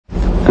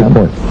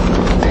point.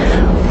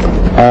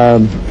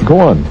 Go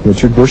on,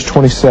 Richard, verse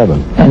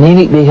 27. And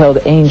Enoch beheld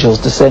angels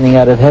descending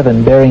out of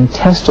heaven, bearing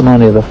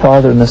testimony of the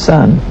Father and the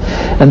Son.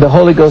 And the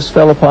Holy Ghost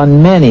fell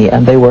upon many,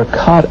 and they were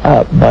caught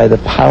up by the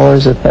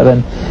powers of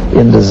heaven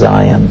into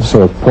Zion.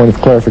 So a point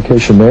of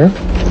clarification there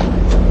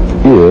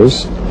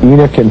is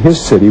Enoch and his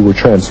city were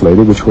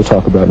translated, which we'll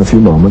talk about in a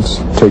few moments,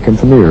 taken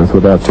from the earth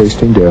without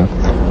tasting death.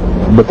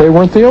 But they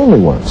weren't the only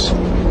ones.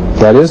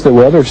 That is, there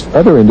were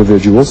other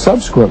individuals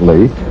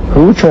subsequently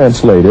who were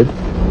translated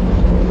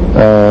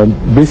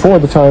before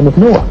the time of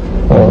Noah.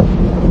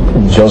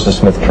 Joseph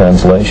Smith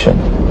translation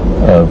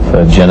of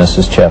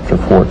Genesis chapter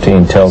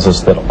 14 tells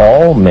us that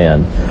all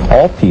men,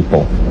 all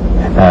people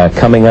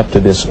coming up to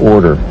this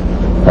order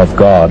of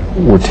God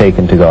were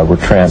taken to God, were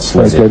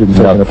translated.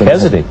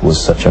 Melchizedek was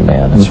such a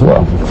man as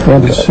well.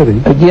 And his city.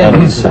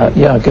 Again,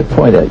 yeah, good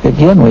point.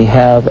 Again, we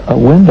have a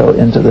window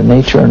into the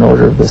nature and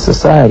order of the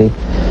society.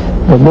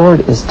 The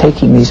Lord is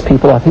taking these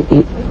people off.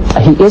 He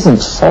isn't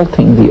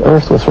salting the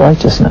earth with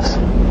righteousness,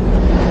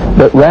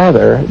 but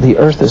rather the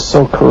earth is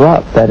so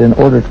corrupt that in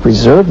order to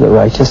preserve the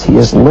righteous, He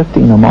is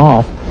lifting them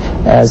off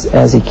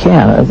as He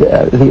can.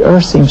 The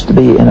earth seems to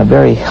be in a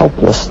very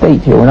helpless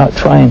state here. We're not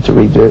trying to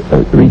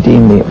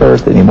redeem the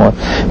earth anymore.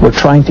 We're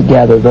trying to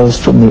gather those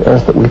from the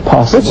earth that we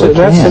possibly can.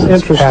 That's an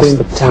interesting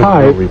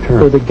type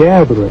for the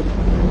gathering,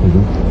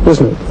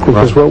 isn't it?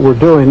 Because what we're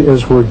doing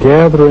is we're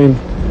gathering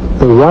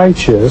the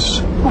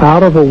righteous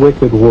out of a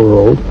wicked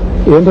world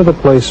into the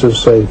place of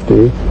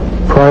safety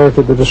prior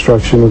to the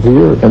destruction of the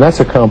earth. And that's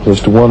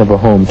accomplished one of a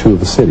home, two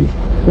of a city.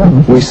 Yeah.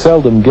 We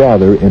seldom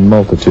gather in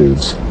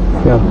multitudes.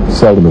 Yeah.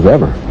 Seldom if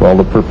ever. Well,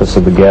 the purpose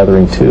of the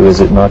gathering, too,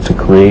 is it not to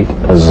create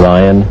a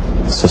Zion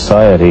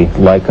society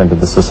like unto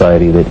the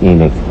society that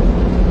Enoch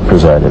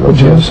presided over?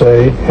 Which is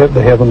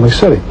the heavenly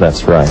city.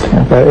 That's right.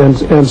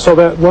 And so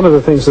that one of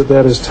the things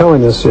that is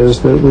telling us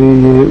is that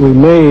we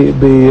may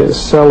be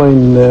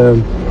selling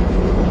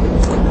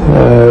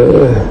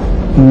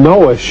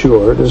Noah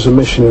short as a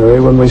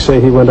missionary when we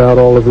say he went out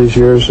all of these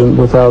years and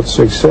without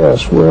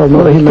success. Well,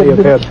 no, he may have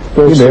had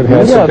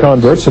some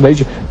converts, and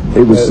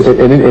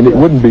it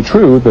wouldn't be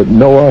true that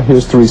Noah,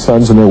 his 3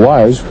 sons, and their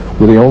wives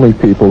were the only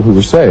people who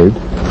were saved.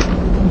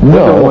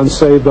 No one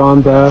saved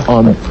on earth.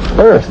 On the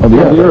earth.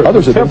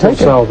 Others had been taken.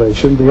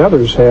 Salvation. The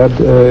others had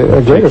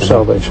a greater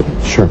salvation.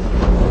 Sure.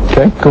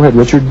 Okay, go ahead,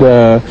 Richard.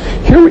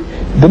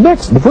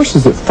 The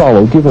verses that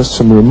follow give us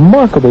some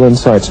remarkable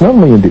insights, not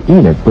only into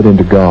Enoch, but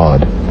into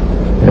God.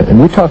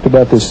 And we talked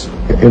about this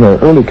in our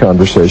early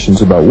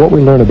conversations about what we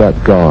learn about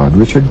God.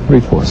 Richard,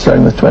 read for us.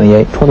 Starting with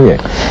 28.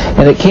 28.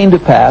 And it came to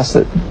pass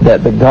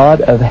that the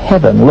God of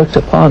heaven looked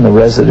upon the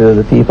residue of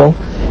the people,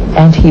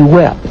 and He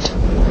wept.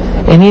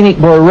 And Enoch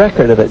bore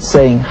record of it,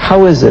 saying,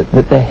 How is it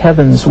that the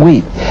heavens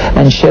weep,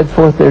 and shed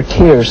forth their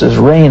tears as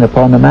rain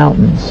upon the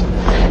mountains?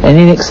 And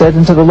Enoch said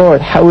unto the Lord,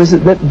 How is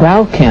it that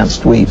Thou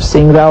canst weep,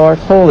 seeing Thou art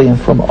holy,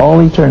 and from all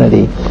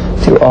eternity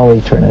to all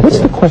eternity? What's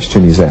the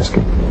question he's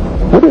asking?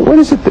 What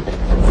is it that...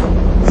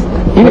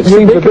 Enoch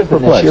seems a bit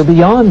perplexed. You're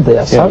beyond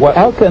this. Yeah,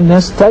 how can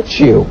this touch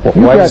you?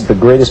 Why does the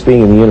greatest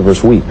being in the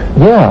universe weep?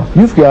 Yeah,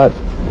 you've got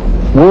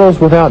worlds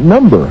without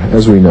number,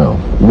 as we know.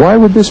 Why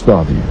would this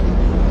bother you?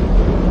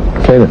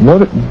 Okay,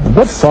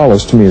 what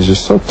follows to me is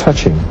just so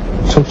touching,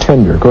 so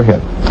tender. Go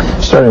ahead.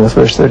 Starting with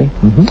verse 30.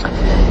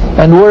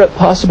 And were it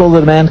possible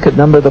that a man could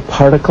number the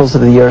particles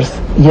of the earth,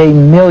 yea,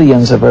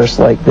 millions of earths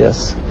like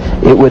this,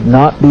 it would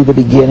not be the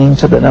beginning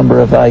to the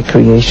number of Thy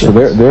creations.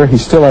 So there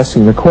he's still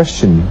asking the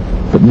question,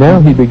 but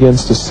now he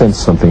begins to sense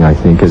something, I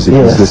think, as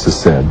this is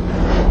said.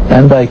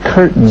 And Thy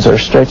curtains are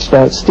stretched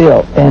out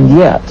still, and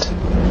yet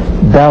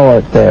Thou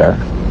art there,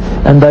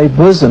 and Thy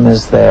bosom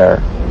is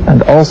there,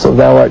 and also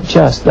Thou art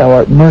just, Thou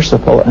art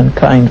merciful and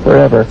kind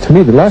forever. To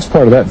me, the last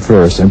part of that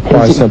verse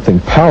implies something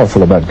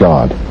powerful about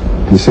God.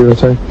 Do you see what I'm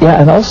saying? Yeah,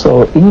 and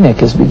also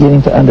Enoch is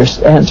beginning to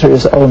answer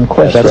his own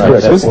question. That's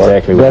correct. That's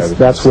exactly what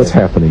that's what's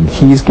happening.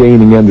 He's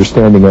gaining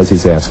understanding as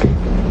he's asking.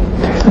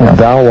 Yeah.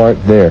 Thou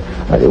art there.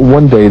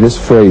 One day this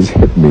phrase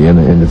hit me,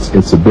 and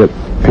it's a bit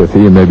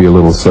pithy and maybe a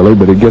little silly,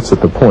 but it gets at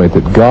the point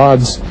that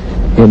God's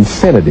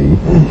infinity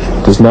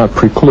does not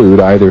preclude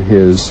either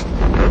His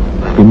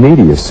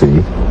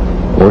immediacy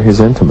or His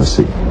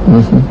intimacy.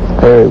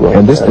 Very well.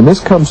 And this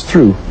comes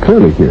through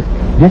clearly here.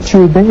 Yet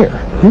you're there.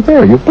 You're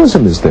there. Your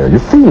bosom is there. Your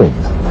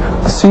feelings,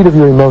 the seat of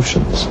your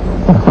emotions.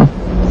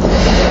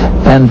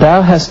 And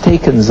Thou hast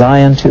taken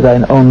Zion to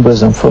Thine own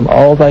bosom from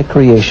all Thy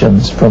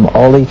creations, from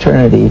all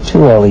eternity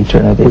to all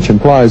eternity. Which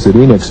implies that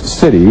Enoch's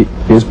city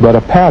is but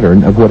a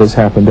pattern of what has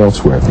happened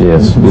elsewhere.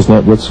 Yes. Isn't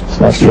that what's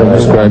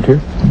described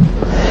here?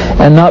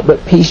 And not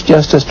but peace,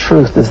 justice,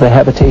 truth is the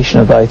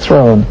habitation of Thy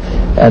throne,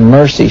 and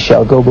mercy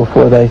shall go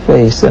before Thy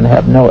face, and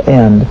have no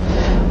end.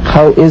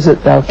 How is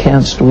it Thou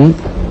canst weep?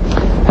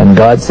 And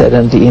God said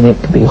unto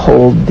Enoch,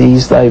 Behold,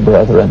 these Thy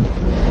brethren,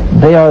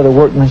 They are the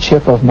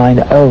workmanship of mine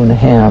own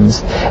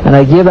hands. And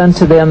I give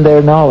unto them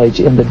their knowledge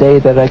in the day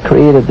that I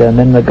created them.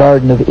 In the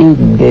Garden of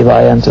Eden gave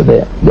I unto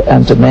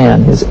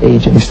man his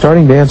agent. He's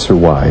starting to answer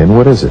why, and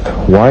what is it?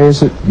 Why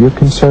is it you're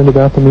concerned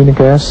about them, Enoch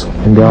asks?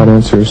 And God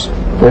answers,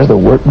 they're the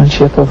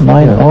workmanship of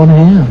mine own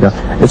hands.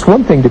 Yeah. It's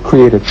one thing to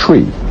create a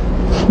tree.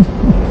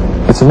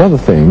 It's another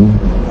thing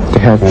to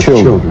have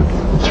children.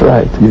 That's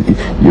right.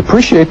 You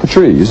appreciate the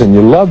trees, and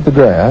you love the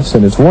grass,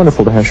 and it's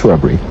wonderful to have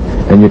shrubbery.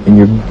 And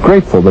you're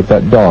grateful that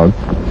that dog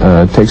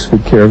takes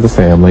good care of the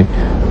family.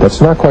 That's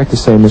not quite the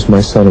same as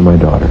my son or my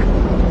daughter.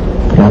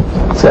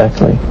 Yep,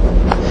 exactly.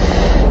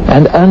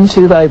 And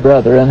unto thy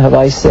brethren have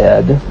I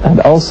said, and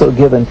also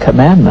given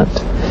commandment,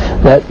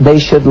 that they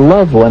should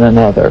love one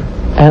another,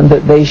 and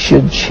that they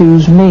should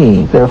choose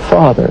me, their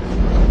father.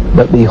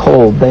 But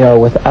behold, they are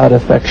without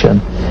affection,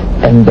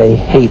 and they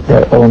hate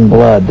their own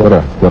blood.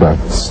 What a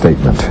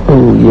statement.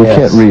 Ooh,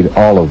 yes. We can't read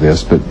all of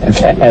this, but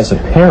as a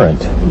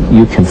parent,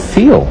 you can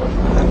feel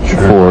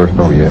for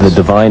the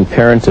divine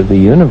parent of the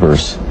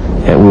universe.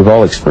 And we've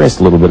all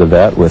experienced a little bit of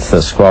that with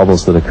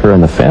squabbles that occur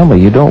in the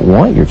family. You don't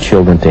want your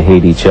children to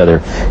hate each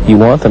other. You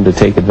want them to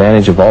take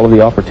advantage of all of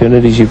the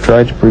opportunities you've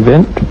tried to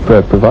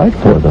provide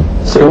for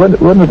them. So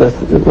one of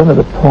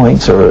the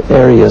points or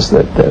areas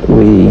that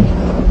we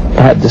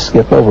had to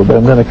skip over, but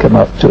I'm going to come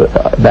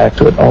back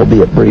to it,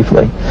 albeit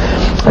briefly,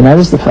 and that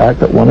is the fact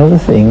that one of the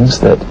things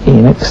that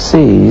Enoch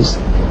sees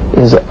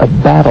is a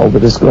battle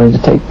that is going to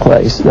take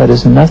place that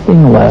is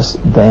nothing less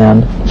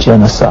than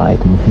genocide.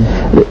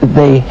 Mm-hmm.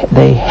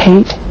 They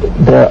hate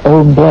their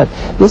own blood.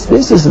 This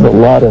isn't a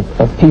lot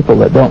of people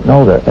that don't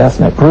know their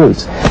ethnic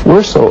roots.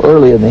 We're so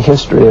early in the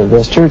history of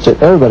this church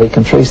that everybody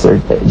can trace their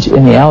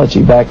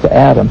genealogy back to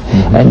Adam,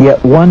 mm-hmm. and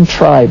yet one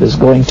tribe is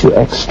going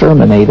to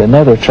exterminate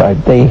another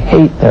tribe. They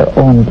hate their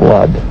own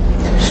blood.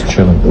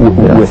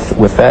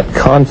 With that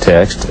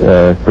context,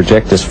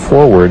 project us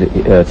forward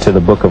to the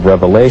book of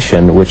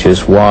Revelation, which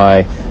is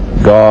why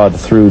God,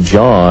 through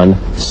John,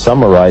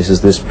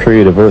 summarizes this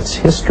period of Earth's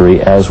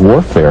history as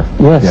warfare.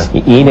 Yes.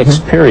 Enoch's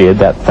period,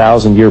 that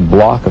 1,000-year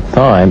block of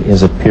time,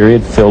 is a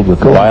period filled with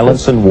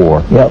violence and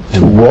war. Yep,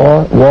 to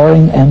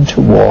warring and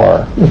to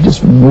war. We're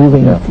just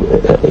moving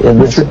in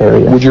this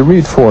area. Would you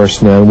read for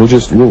us now?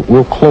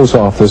 We'll close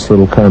off this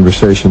little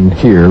conversation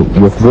here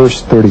with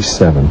verse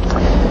 37.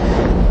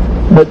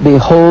 But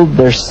behold,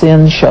 their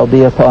sin shall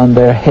be upon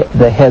the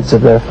heads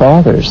of their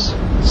fathers.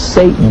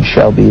 Satan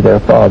shall be their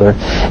father,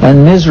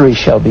 and misery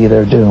shall be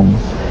their doom.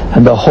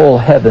 And the whole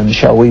heaven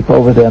shall weep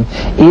over them,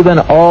 even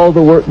all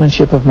the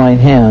workmanship of mine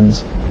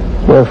hands.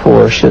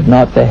 Wherefore should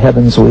not the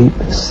heavens weep,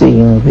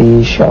 seeing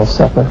these shall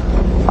suffer?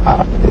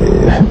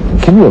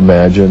 Can you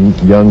imagine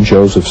young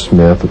Joseph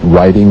Smith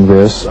writing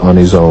this on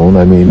his own?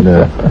 I mean,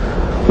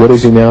 what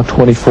is he now,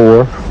 24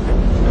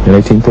 in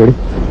 1830?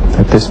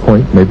 At this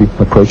point, maybe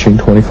approaching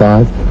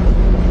 25.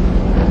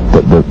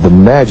 The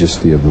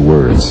majesty of the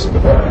words.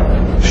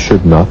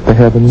 Should not the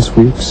heavens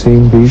weep,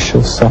 seeing these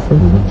shall suffer?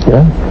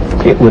 Yeah.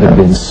 It would have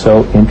been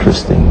so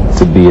interesting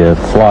to be a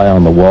fly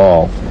on the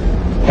wall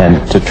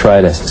and to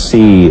try to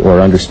see or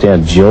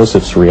understand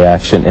Joseph's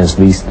reaction as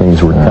these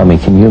things were coming.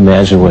 Can you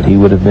imagine what he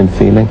would have been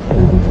feeling?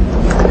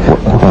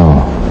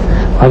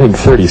 I think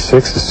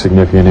 36 is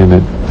significant in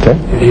it.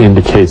 It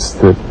indicates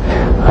that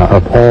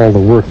of all the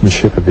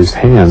workmanship of his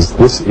hands,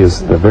 this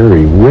is the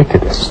very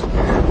wickedest.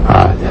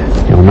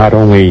 Not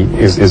only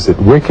is it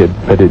wicked,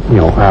 but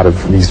out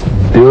of these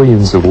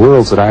billions of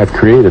worlds that I have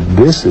created,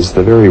 this is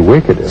the very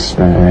wickedest,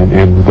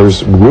 and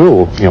there's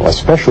a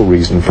special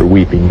reason for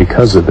weeping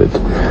because of it.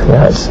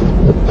 Yes,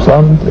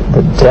 plumbed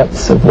the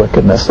depths of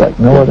wickedness like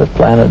no other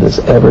planet has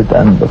ever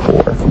done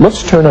before.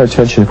 Let's turn our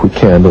attention, if we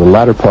can, to the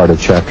latter part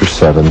of chapter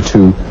 7,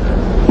 to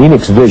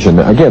Enoch's vision.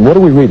 Again, what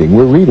are we reading?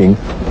 We're reading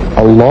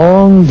a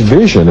long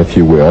vision, if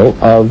you will,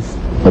 of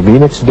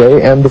Enoch's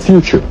day and the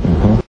future.